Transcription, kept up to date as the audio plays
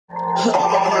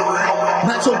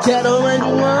Macho ghetto and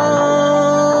you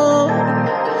want.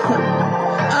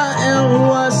 I am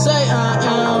who I say I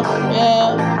am,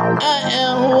 yeah. I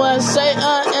am who I say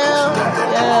I am,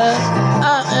 yeah. I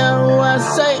am who I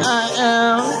say I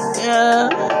am, yeah.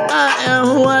 I am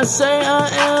who I say I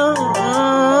am.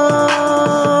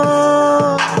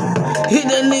 Hit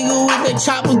that nigga with that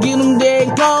chopper, get him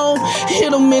dead gone.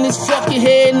 Hit him in his fucking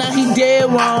head, now he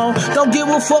dead wrong. Don't give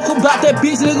a fuck about that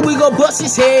bitch, nigga, we gon' bust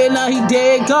his head, now he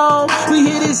dead gone. We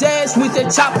hit his ass with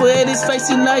that chopper at his face,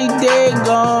 and now he dead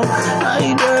gone. Now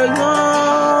he dead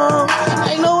gone.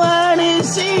 Ain't no hide and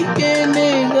seeking,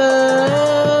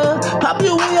 nigga. Pop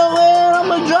you in your head,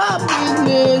 I'ma drop these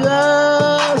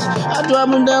niggas. I drop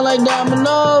them down like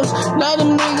dominoes, now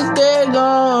them niggas dead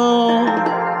gone.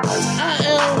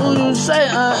 Who you say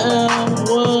I am?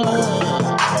 What?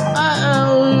 I am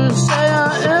who you say I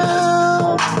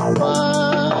am.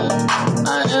 What? I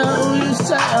am who you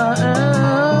say I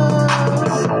am.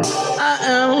 I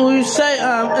am who you say I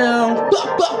am.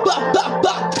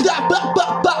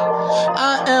 I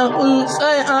am who you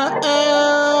say I am.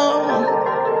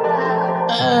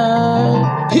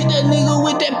 Hit that nigga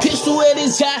with that pistol at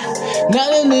his eye. Now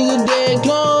that nigga dead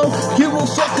gone. Give a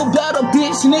fuck about a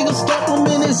bitch, nigga, stomp him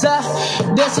in his eye.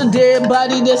 That's a dead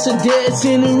body, that's a dead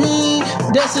scenery.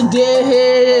 That's a dead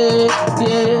head,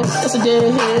 yeah. That's a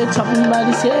dead head, talking about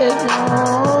his head,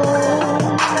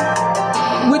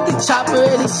 with the chopper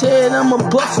at his head, I'ma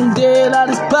bust him dead out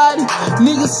his body.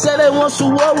 Niggas say they want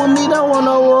some war with me, don't want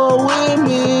no war with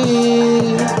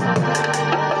me.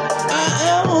 I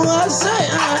am who I say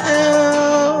I am.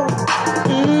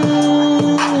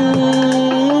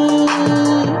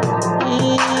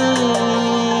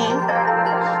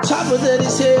 Chopper at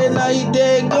his head, now he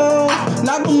dead gone.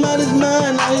 Knock him out his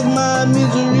mind, now his mind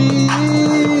misery.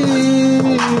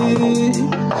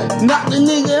 Knock the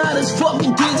nigga out his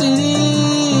fucking dignity.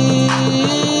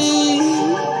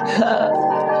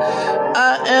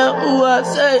 I am who I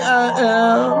say I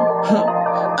am.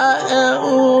 I am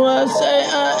who I say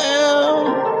I am.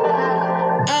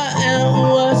 I am who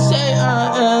I say I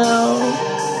am.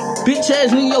 Bitch ass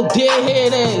nigga, your dead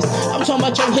head ass. I'm talking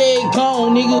about your head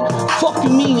gone, nigga. Fuck you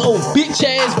mean, oh bitch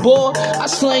ass boy. I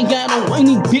slang got on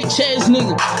any bitch ass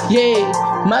nigga. Yeah,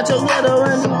 Macho Ghetto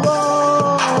and the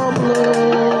wall, blood.